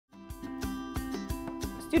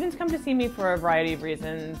Students come to see me for a variety of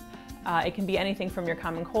reasons. It can be anything from your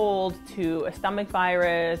common cold to a stomach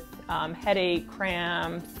virus, headache,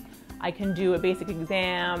 cramps. I can do a basic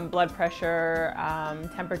exam, blood pressure,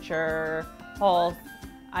 temperature, pulse.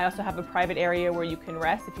 I also have a private area where you can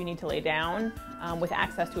rest if you need to lay down, with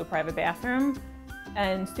access to a private bathroom.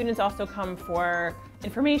 And students also come for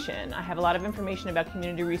information. I have a lot of information about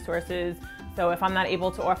community resources, so if I'm not able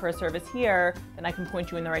to offer a service here, then I can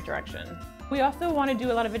point you in the right direction. We also want to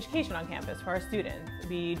do a lot of education on campus for our students.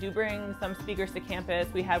 We do bring some speakers to campus.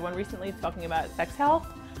 We had one recently talking about sex health,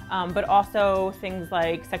 but also things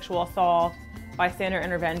like sexual assault, bystander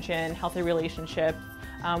intervention, healthy relationships.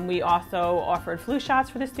 We also offered flu shots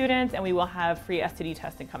for the students, and we will have free STD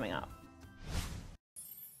testing coming up.